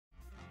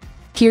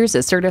Here's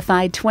a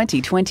certified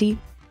 2020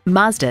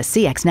 Mazda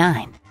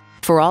CX-9.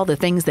 For all the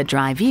things that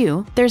drive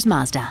you, there's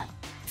Mazda.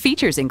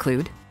 Features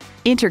include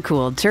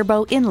intercooled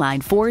turbo inline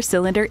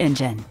 4-cylinder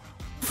engine,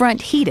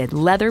 front heated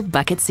leather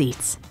bucket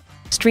seats,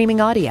 streaming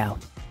audio,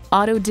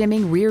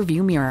 auto-dimming rear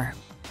view mirror,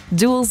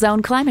 dual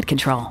zone climate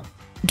control,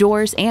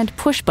 doors and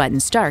push-button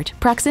start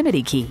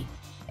proximity key,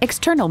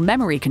 external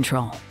memory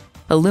control,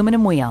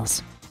 aluminum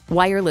wheels,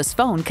 wireless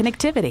phone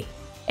connectivity,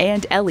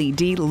 and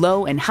LED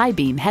low and high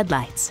beam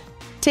headlights.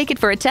 Take it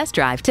for a test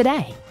drive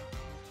today.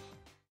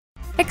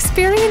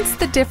 Experience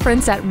the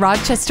difference at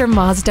Rochester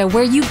Mazda,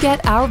 where you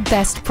get our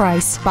best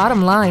price.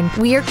 Bottom line,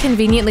 we are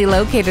conveniently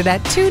located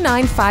at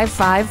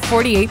 2955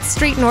 48th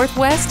Street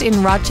Northwest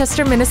in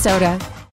Rochester, Minnesota.